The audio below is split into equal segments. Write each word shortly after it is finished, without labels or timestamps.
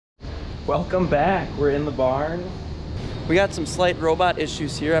Welcome back. We're in the barn. We got some slight robot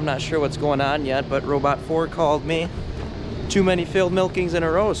issues here. I'm not sure what's going on yet, but Robot 4 called me. Too many failed milkings in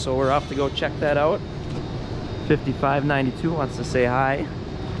a row, so we're off to go check that out. 5592 wants to say hi.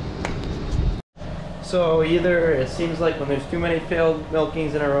 So either it seems like when there's too many failed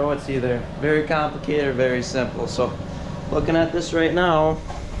milkings in a row, it's either very complicated or very simple. So looking at this right now,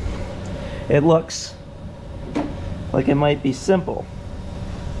 it looks like it might be simple,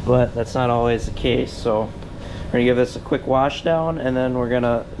 but that's not always the case. So we're gonna give this a quick wash down and then we're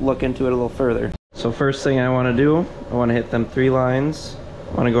gonna look into it a little further. So first thing I wanna do, I wanna hit them 3 lines.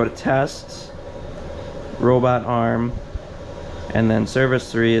 I wanna go to tests, robot arm, and then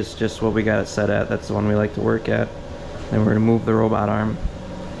service 3 is just what we got it set at. That's the one we like to work at. Then we're gonna move the robot arm.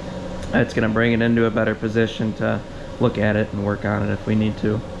 It's gonna bring it into a better position to look at it and work on it if we need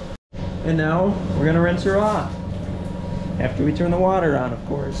to. And now we're gonna rinse her off. After we turn the water on, of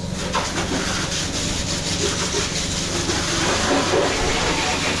course.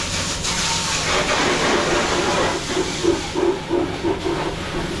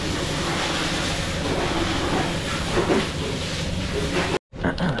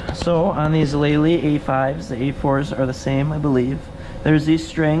 So on these Lely A5s, the A4s are the same, I believe. There's these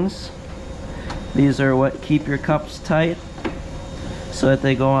strings. These are what keep your cups tight so that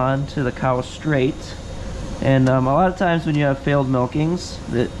they go on to the cow straight. And a lot of times when you have failed milkings,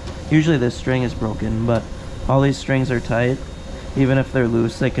 usually this string is broken, but all these strings are tight. Even if they're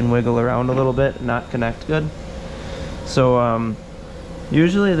loose, they can wiggle around a little bit and not connect good. So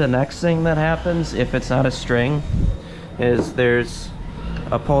usually the next thing that happens, if it's not a string, is there's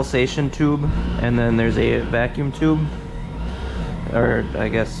a pulsation tube and then there's a vacuum tube, or I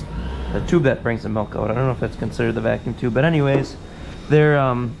guess a tube that brings the milk out. I don't know if that's considered the vacuum tube, but anyways, they're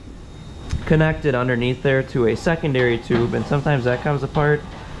connected underneath there to a secondary tube, and sometimes that comes apart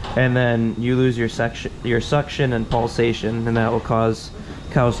and then you lose your suction and pulsation, and that will cause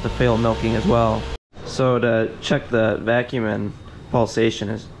cows to fail milking as well. So to check the vacuum and pulsation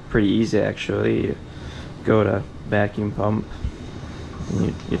is pretty easy actually. You go to vacuum pump,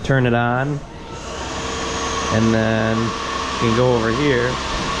 and you turn it on, and then you can go over here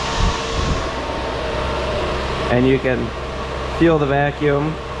and you can feel the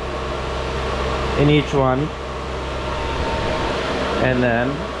vacuum in each one, and then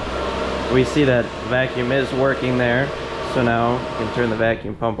we see that vacuum is working there. So now you can turn the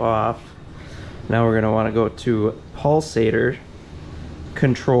vacuum pump off. Now we're going to want to go to pulsator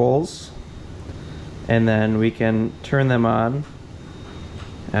controls, and then we can turn them on.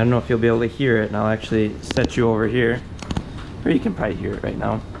 I don't know if you'll be able to hear it, and I'll actually set you over here, or you can probably hear it right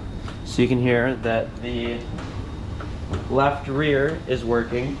now. So you can hear that the left rear is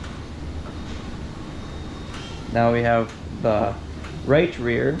working. Now we have the right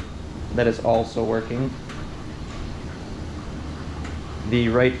rear that is also working, the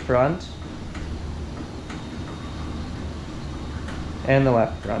right front, and the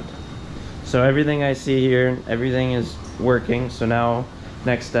left front. So everything I see here, everything is working. So now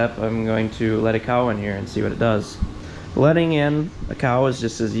next step, I'm going to let a cow in here and see what it does. Letting in a cow is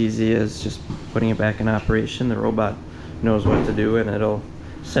just as easy as just putting it back in operation. The robot knows what to do and it'll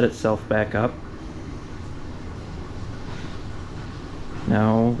set itself back up.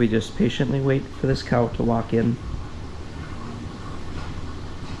 Now we just patiently wait for this cow to walk in.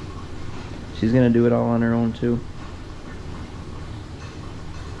 She's gonna do it all on her own too,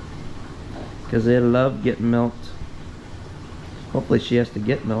 because they love getting milked. Hopefully she has to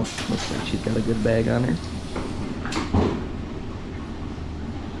get milked. Looks like she's got a good bag on her.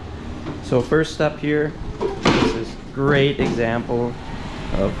 So first step here, this is a great example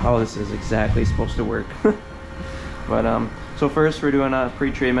of how this is exactly supposed to work. But so first we're doing a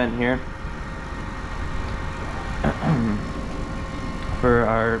pre-treatment here. For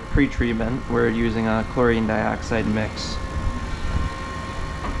our pre-treatment, we're using a chlorine dioxide mix.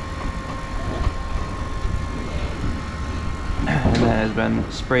 And that has been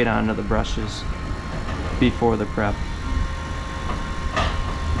sprayed onto the brushes before the prep.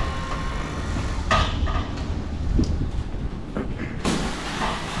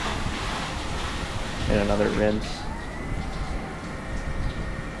 And another rinse.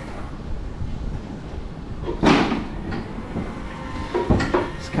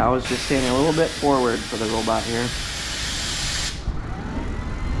 This cow is just standing a little bit forward for the robot here.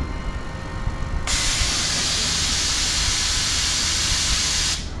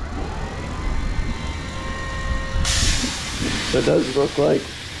 So it does look like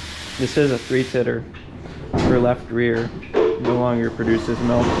this is a 3-titter for left rear. No longer produces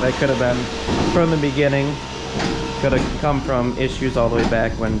milk. That could have been from the beginning Could have come from issues all the way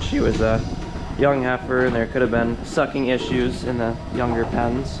back when she was a young heifer, and there could have been sucking issues in the younger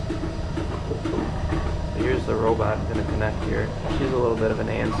pens. Here's the robot gonna connect here. She's a little bit of an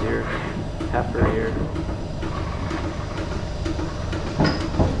antsier heifer here.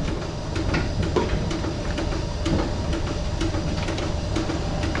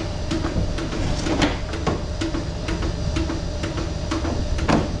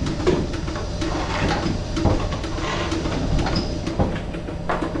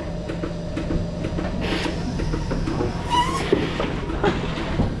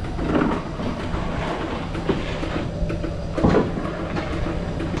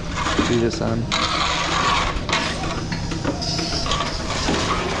 Do this on.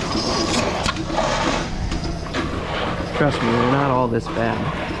 Trust me, they're not all this bad.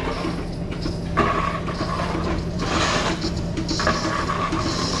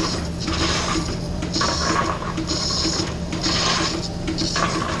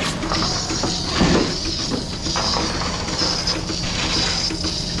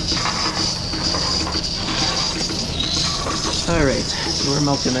 Alright, so we're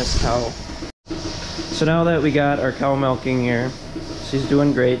milking this cow. So now that we got our cow milking here, she's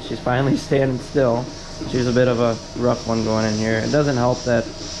doing great. She's finally standing still. She was a bit of a rough one going in here. It doesn't help that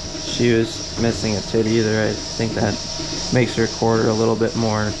she was missing a tit either. I think that makes her quarter a little bit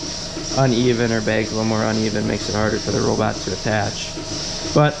more uneven. Her bag's a little more uneven, makes it harder for the robot to attach.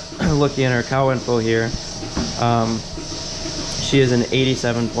 But looking at her cow info here, she is an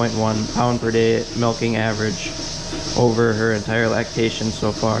 87.1 pound per day milking average over her entire lactation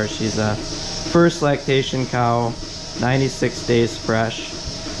so far. She's a first lactation cow, 96 days fresh.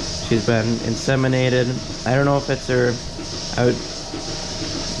 She's been inseminated. I don't know if it's her,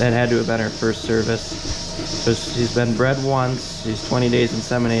 that had to have been her first service. So she's been bred once, she's 20 days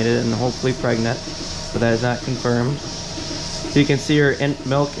inseminated and hopefully pregnant, but that is not confirmed. So you can see her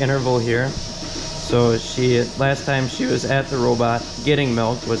milk interval here. So last time she was at the robot getting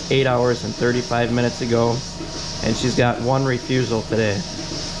milked was 8 hours and 35 minutes ago, and she's got 1 refusal today.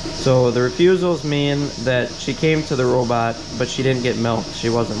 So the refusals mean that she came to the robot, but she didn't get milked. She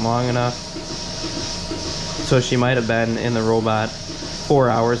wasn't long enough. So she might have been in the robot 4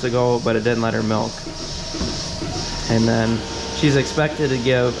 hours ago, but it didn't let her milk. And then she's expected to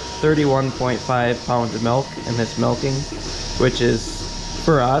give 31.5 pounds of milk in this milking, which is,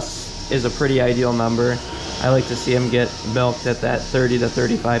 for us, is a pretty ideal number. I like to see them get milked at that 30 to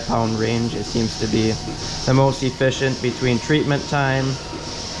 35 pound range. It seems to be the most efficient between treatment time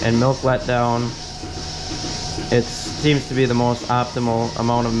and milk letdown. It seems to be the most optimal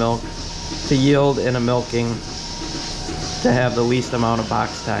amount of milk to yield in a milking to have the least amount of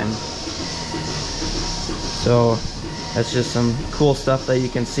box time. So that's just some cool stuff that you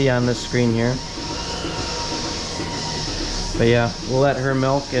can see on this screen here. But yeah, we'll let her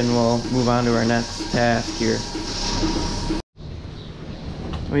milk and we'll move on to our next task here.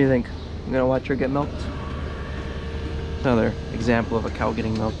 What do you think? I'm gonna watch her get milked? Another example of a cow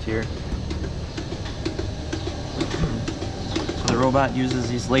getting milked here. So the robot uses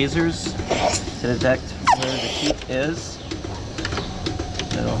these lasers to detect where the heat is.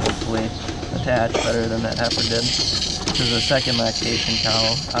 It'll hopefully attach better than that heifer did. This is a second lactation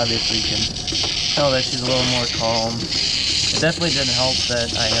cow. Obviously you can tell that she's a little more calm. It definitely didn't help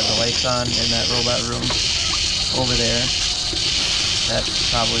that I had the lights on in that robot room over there. That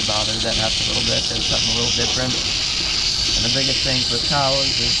probably bothered that heifer a little bit. There's something a little different. And the biggest things with cows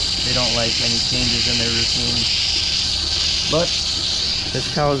is they don't like any changes in their routine. But this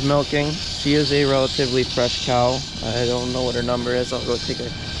cow is milking. She is a relatively fresh cow. I don't know what her number is. I'll go take a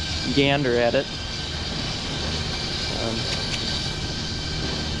gander at it.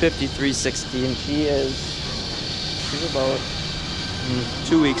 5316. She's about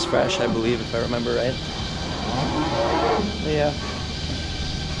 2 weeks fresh, I believe, if I remember right. Yeah.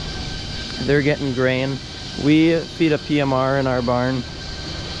 They're getting grain. We feed a PMR in our barn.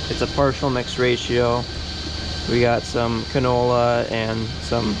 It's a partial mixed ratio. We got some canola and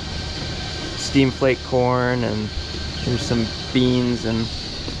some steam flake corn, and there's some beans and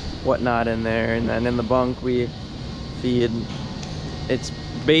whatnot in there. And then in the bunk we feed, it's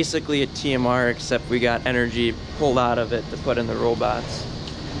basically a TMR, except we got energy pulled out of it to put in the robots.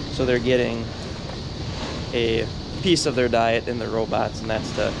 So they're getting a piece of their diet in the robots, and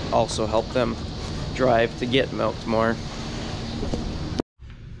that's to also help them drive to get milked more.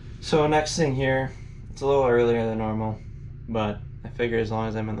 So next thing here, it's a little earlier than normal, but I figure as long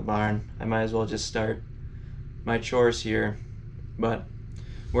as I'm in the barn, I might as well just start my chores here. But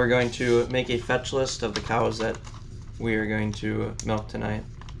we're going to make a fetch list of the cows that we are going to milk tonight.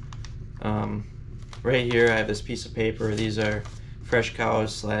 right here I have this piece of paper. These are fresh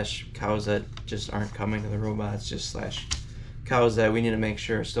cows slash cows that just aren't coming to the robots, just slash cows that we need to make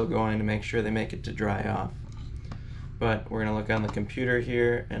sure are still going to make sure they make it to dry off. But we're gonna look on the computer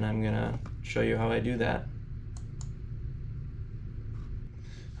here and I'm gonna show you how I do that.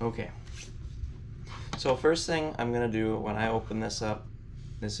 Okay, so first thing I'm gonna do when I open this up,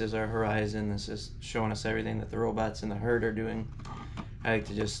 this is our horizon, this is showing us everything that the robots in the herd are doing. I like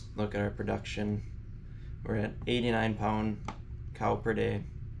to just look at our production. We're at 89 pound cow per day,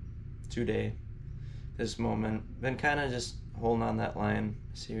 today, this moment. Been kind of just holding on that line.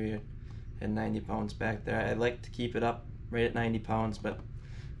 See, we had 90 pounds back there. I'd like to keep it up right at 90 pounds, but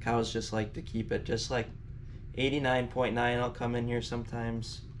cows just like to keep it just like 89.9. I'll come in here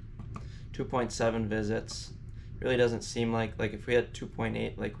sometimes. 2.7 visits. Really doesn't seem like if we had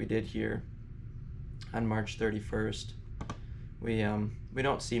 2.8 like we did here on March 31st, we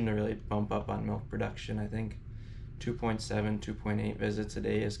don't seem to really bump up on milk production. I think 2.7, 2.8 visits a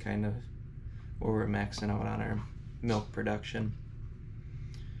day is kind of where we're maxing out on our milk production.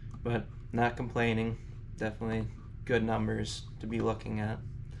 But not complaining, definitely good numbers to be looking at.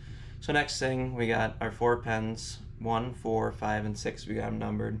 So next thing, we got our 4 pens, 1, 4, 5, and 6, we got them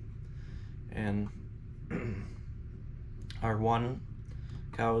numbered. And our 1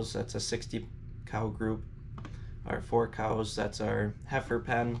 cows, that's a 60 cow group. Our 4 cows, that's our heifer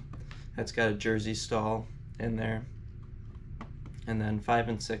pen, that's got a Jersey stall in there. And then 5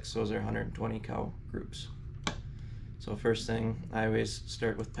 and 6, those are 120 cow groups. So first thing, I always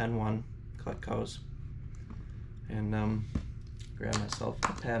start with pen 1, collect cows, and grab myself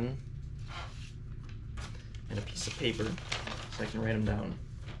a pen and a piece of paper so I can write them down.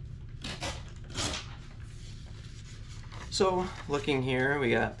 So looking here,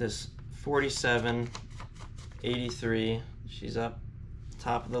 we got this 4783. She's up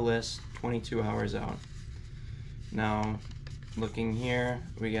top of the list, 22 hours out. Now looking here,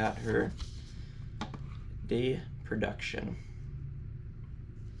 we got her day production,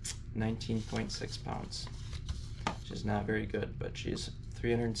 19.6 pounds, which is not very good, but she's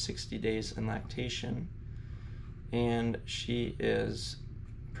 360 days in lactation, and she is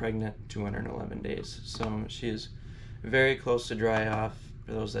pregnant 211 days. So she's very close to dry off.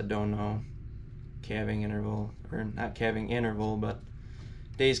 For those that don't know, calving interval, or not calving interval, but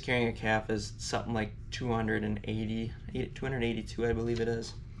days carrying a calf is something like 282, I believe it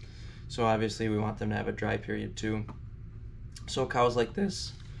is. So obviously we want them to have a dry period too. So cows like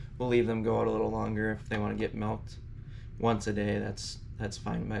this, we'll leave them go out a little longer if they want to get milked once a day. That's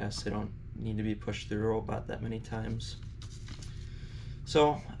fine by us. They don't need to be pushed through a robot that many times.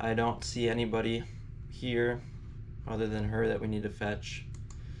 So I don't see anybody here other than her that we need to fetch.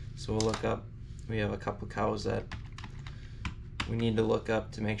 So we'll look up. We have a couple cows that we need to look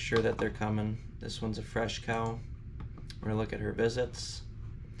up to make sure that they're coming. This one's a fresh cow. We're gonna look at her visits,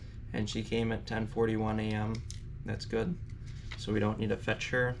 and she came at 10:41 a.m. That's good. So we don't need to fetch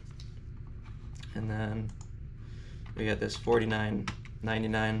her. And then we got this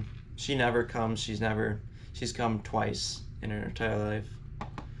 49.99. She never comes. She's come twice in her entire life,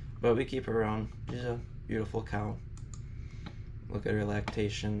 but we keep her around. She's a beautiful cow. Look at her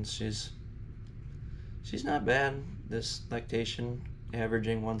lactation. She's not bad. This lactation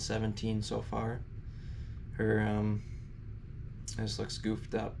averaging 117 so far. Her this looks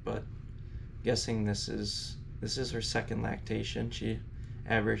goofed up, but guessing this is her second lactation. She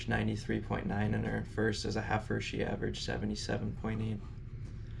averaged 93.9 in her first. As a heifer, she averaged 77.8.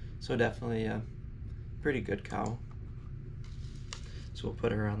 So definitely a pretty good cow. So we'll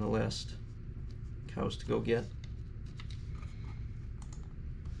put her on the list. Cows to go get.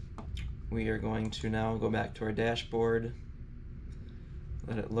 We are going to now go back to our dashboard,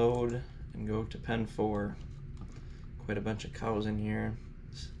 let it load, and go to pen 4. Quite a bunch of cows in here.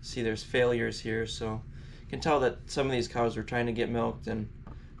 See, there's failures here, so you can tell that some of these cows were trying to get milked, and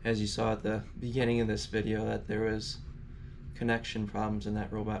as you saw at the beginning of this video, that there was connection problems in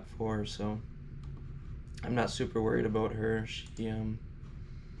that robot 4, so I'm not super worried about her. She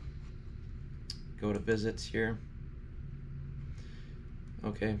go to visits here.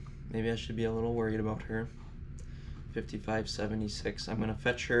 Okay, maybe I should be a little worried about her. 5576. I'm gonna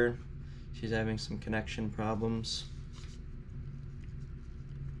fetch her. She's having some connection problems.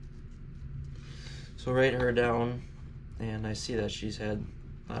 So write her down, and I see that she's had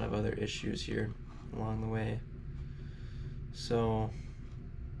a lot of other issues here along the way. So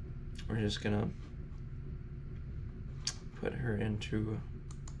we're just gonna put her into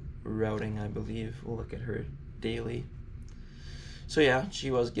routing, I believe. We'll look at her daily. So yeah, she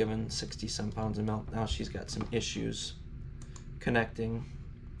was given 60 some pounds of milk. Now she's got some issues connecting.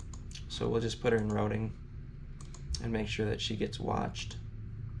 So we'll just put her in routing and make sure that she gets watched.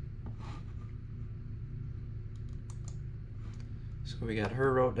 So we got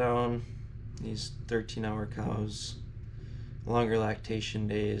her wrote down, these 13-hour cows, longer lactation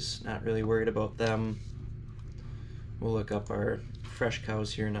days, not really worried about them. We'll look up our fresh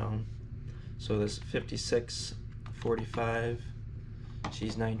cows here now. So this 56-45,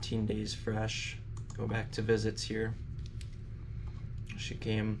 she's 19 days fresh. Go back to visits here. She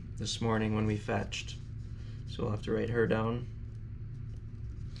came this morning when we fetched, so we'll have to write her down.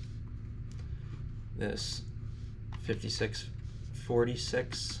 This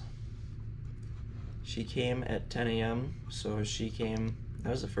 56-46, she came at 10 a.m. so she came, that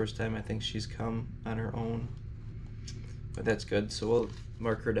was the first time I think she's come on her own, but that's good. So we'll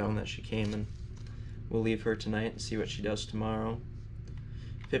mark her down that she came, and we'll leave her tonight and see what she does tomorrow.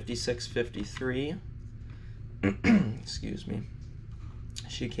 56-53, excuse me,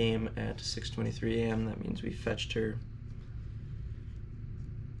 she came at 6:23 a.m. that means we fetched her.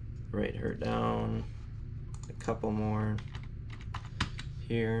 Write her down. A couple more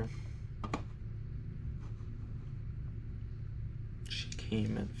here. She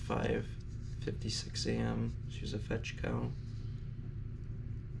came at 5:56 a.m. She was a fetch cow.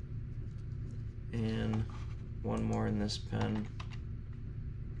 And one more in this pen.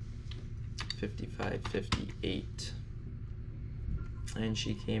 55-58. And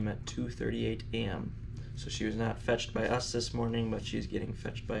she came at 2:38 a.m. So she was not fetched by us this morning, but she's getting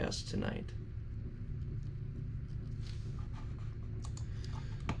fetched by us tonight.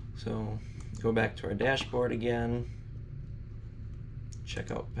 So go back to our dashboard again. Check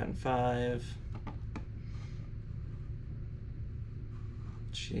out pen 5.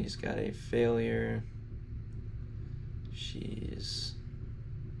 She's got a failure. She's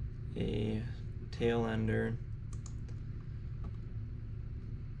a tail ender.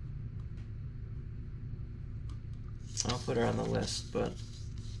 I'll put her on the list, but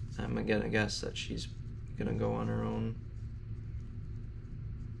I'm gonna guess that she's gonna go on her own.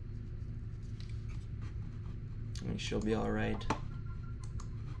 I mean, she'll be all right.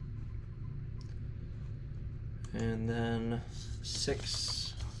 And then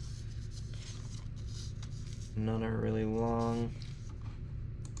 6. None are really long,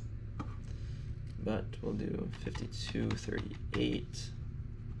 but we'll do 52-38.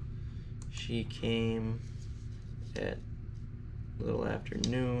 She came at a little after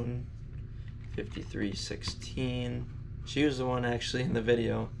noon. 53-16. She was the one actually in the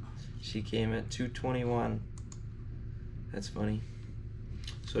video. She came at 2:21. That's funny.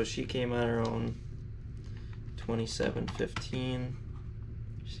 So she came on her own. 27-15.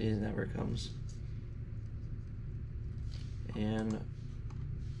 She never comes. And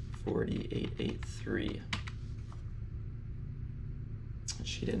 48-83.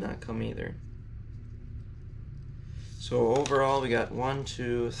 She did not come either. So overall we got 1,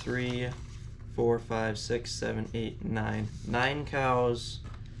 2, 3, 4, 5, 6, 7, 8, 9. 9 cows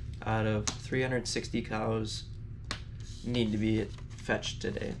out of 360 cows need to be fetched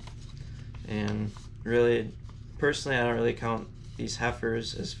today. And really, personally, I don't really count these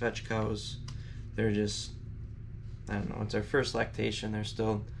heifers as fetch cows. They're just, I don't know, it's our first lactation. They're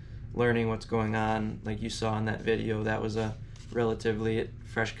still learning what's going on. Like you saw in that video, that was a relatively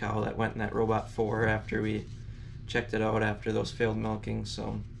fresh cow that went in that robot 4 after we checked it out after those failed milking.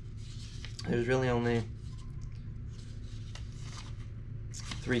 So there's really only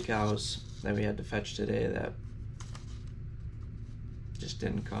 3 cows that we had to fetch today that just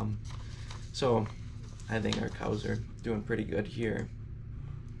didn't come. So I think our cows are doing pretty good here.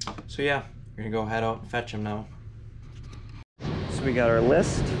 So yeah, we're gonna go head out and fetch them now. So we got our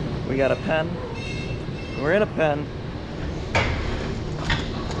list, we got a pen, we're in a pen.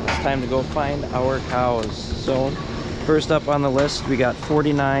 It's time to go find our cows. So first up on the list, we got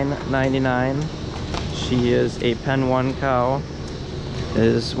 49.99. She is a pen 1 cow. It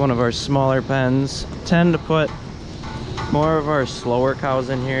is one of our smaller pens. Tend to put more of our slower cows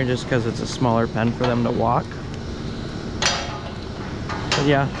in here just because it's a smaller pen for them to walk. But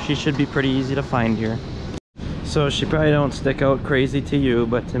yeah, she should be pretty easy to find here. So she probably don't stick out crazy to you,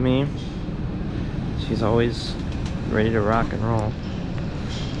 but to me, she's always ready to rock and roll.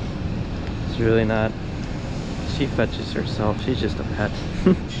 It's really not, she fetches herself, she's just a pet.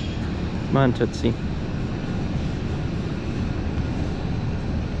 Come on, Tootsie.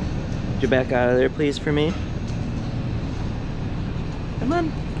 Get you back out of there, please, for me. Come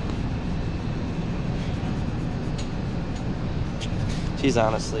on. She's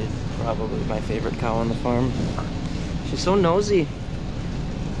honestly probably my favorite cow on the farm. She's so nosy.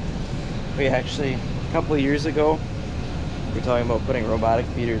 We actually, a couple of years ago, we were talking about putting robotic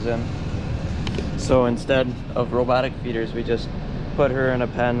feeders in. So instead of robotic feeders, we just put her in a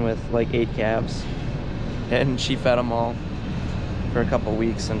pen with like 8 calves, and she fed them all for a couple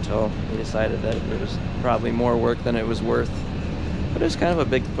weeks until we decided that it was probably more work than it was worth. But it was kind of a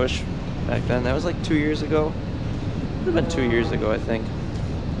big push back then. That was like 2 years ago. It would have been 2 years ago, I think.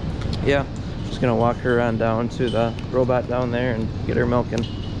 Yeah, just gonna walk her on down to the robot down there and get her milking.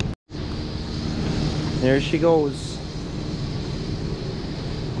 There she goes.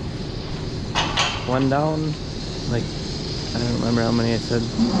 One down, like, I don't remember how many I said.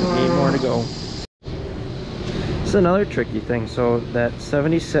 8 more to go. It's another tricky thing. So that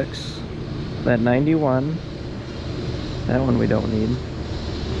 76, that 91, that one we don't need.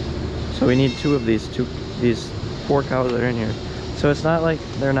 So we need 2 of these 4 cows that are in here. So it's not like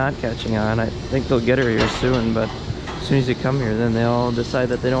they're not catching on. I think they'll get her here soon, but as soon as you come here, then they all decide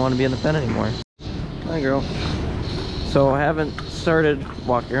that they don't want to be in the pen anymore. Hi, girl. So I haven't started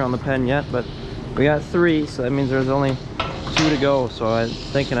walking around the pen yet, but we got 3, so that means there's only 2 to go. So I'm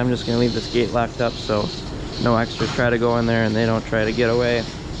thinking I'm just gonna leave this gate locked up so no extras try to go in there and they don't try to get away.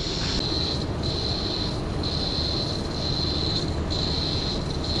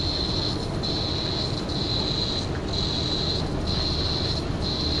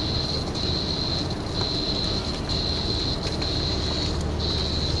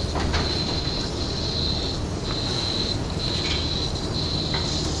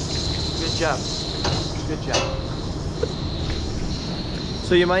 Good job. Good job.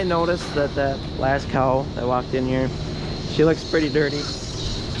 So you might notice that that last cow that walked in here, she looks pretty dirty.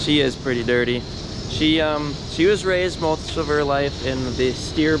 She is pretty dirty. She was raised most of her life in the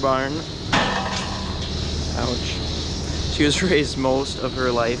steer barn. Ouch. She was raised most of her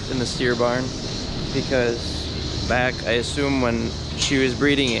life in the steer barn because back, I assume when she was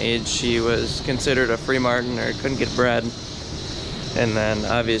breeding age, she was considered a free martin or couldn't get bred. And then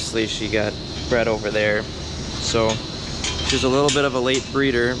obviously she got bred over there. So she's a little bit of a late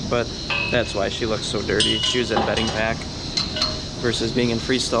breeder, but that's why she looks so dirty. She was at bedding pack versus being in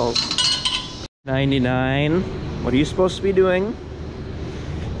free stalls. 99. What are you supposed to be doing?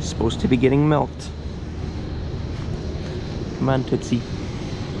 You're supposed to be getting milked. Come on, Tootsie.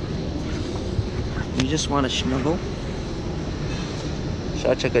 You just want to snuggle?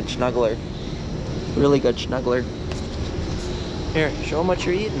 Such a good snuggler. Really good snuggler. Here, show them what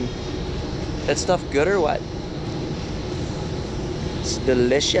you're eating. That stuff good or what? It's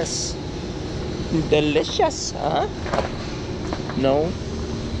delicious. Delicious, huh? No?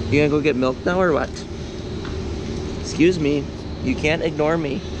 You gonna go get milk now or what? Excuse me. You can't ignore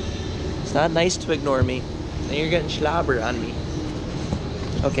me. It's not nice to ignore me. Then you're getting slobber on me.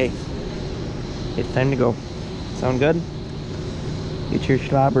 Okay. It's time to go. Sound good? Get your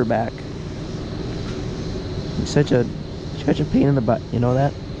slobber back. You're such a pain in the butt, you know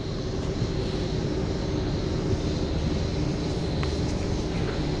that?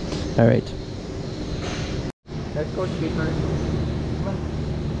 All right. Let's go, sweetheart. Come on.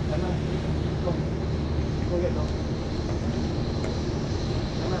 Come on. Go. Go get milk.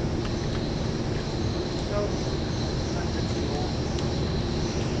 Come on. Go.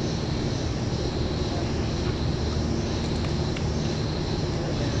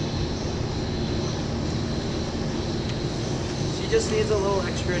 She just needs a little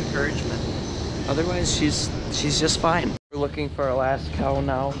extra encouragement. Otherwise, she's just fine. We're looking for our last cow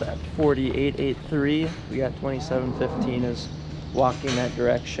now, that 4883. We got 2715 is walking that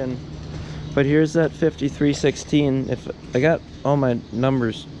direction. But here's that 5316. If I got all my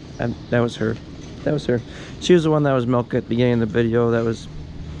numbers, that was her. That was her. She was the one that was milked at the beginning of the video. That was,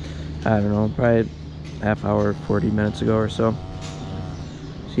 I don't know, probably half hour, 40 minutes ago or so.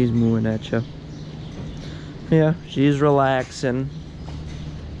 She's mooing at you. Yeah, she's relaxing.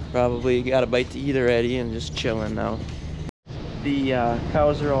 Probably got a bite to eat already and just chilling now. The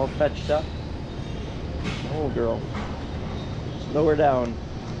cows are all fetched up. Oh, girl. Slow her down.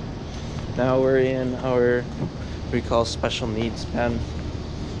 Now we're in our, what we call special needs pen.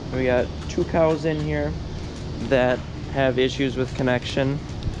 We got 2 cows in here that have issues with connection.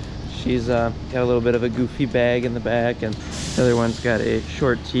 She's got a little bit of a goofy bag in the back, and the other one's got a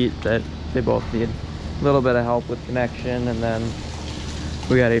short teat that they both need a little bit of help with connection. And then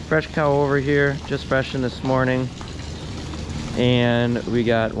we got a fresh cow over here, just freshened this morning. And we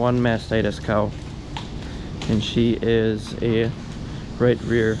got one mastitis cow, and she is a right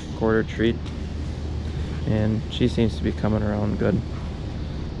rear quarter treat, and she seems to be coming around good.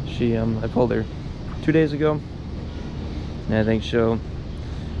 She I pulled her 2 days ago, and I think she'll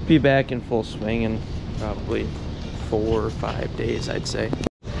be back in full swing in probably 4 or 5 days, I'd say.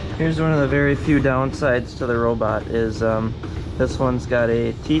 Here's one of the very few downsides to the robot is the This one's got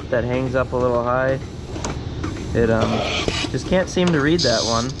a teat that hangs up a little high. It just can't seem to read that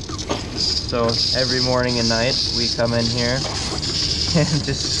one. So every morning and night we come in here and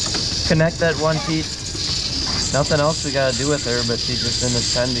just connect that one teat. Nothing else we gotta do with her, but she's just in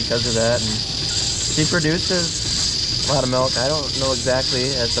this pen because of that. And she produces a lot of milk. I don't know exactly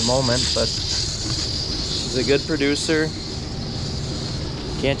at the moment, but she's a good producer.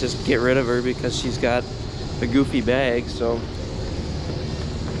 Can't just get rid of her because she's got a goofy bag, so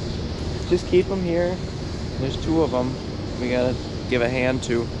just keep them here. There's 2 of them we gotta give a hand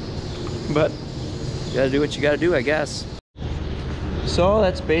to, but you gotta do what you gotta do, I guess. So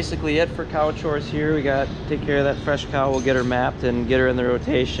that's basically it for cow chores here. We got to take care of that fresh cow. We'll get her mapped and get her in the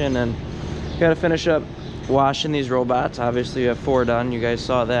rotation, and got to finish up washing these robots. Obviously we have 4 done, you guys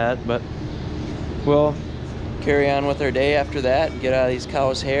saw that, but we'll carry on with our day after that and get out of these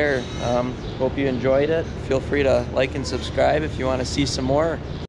cows' hair. Hope you enjoyed it. Feel free to like and subscribe if you want to see some more.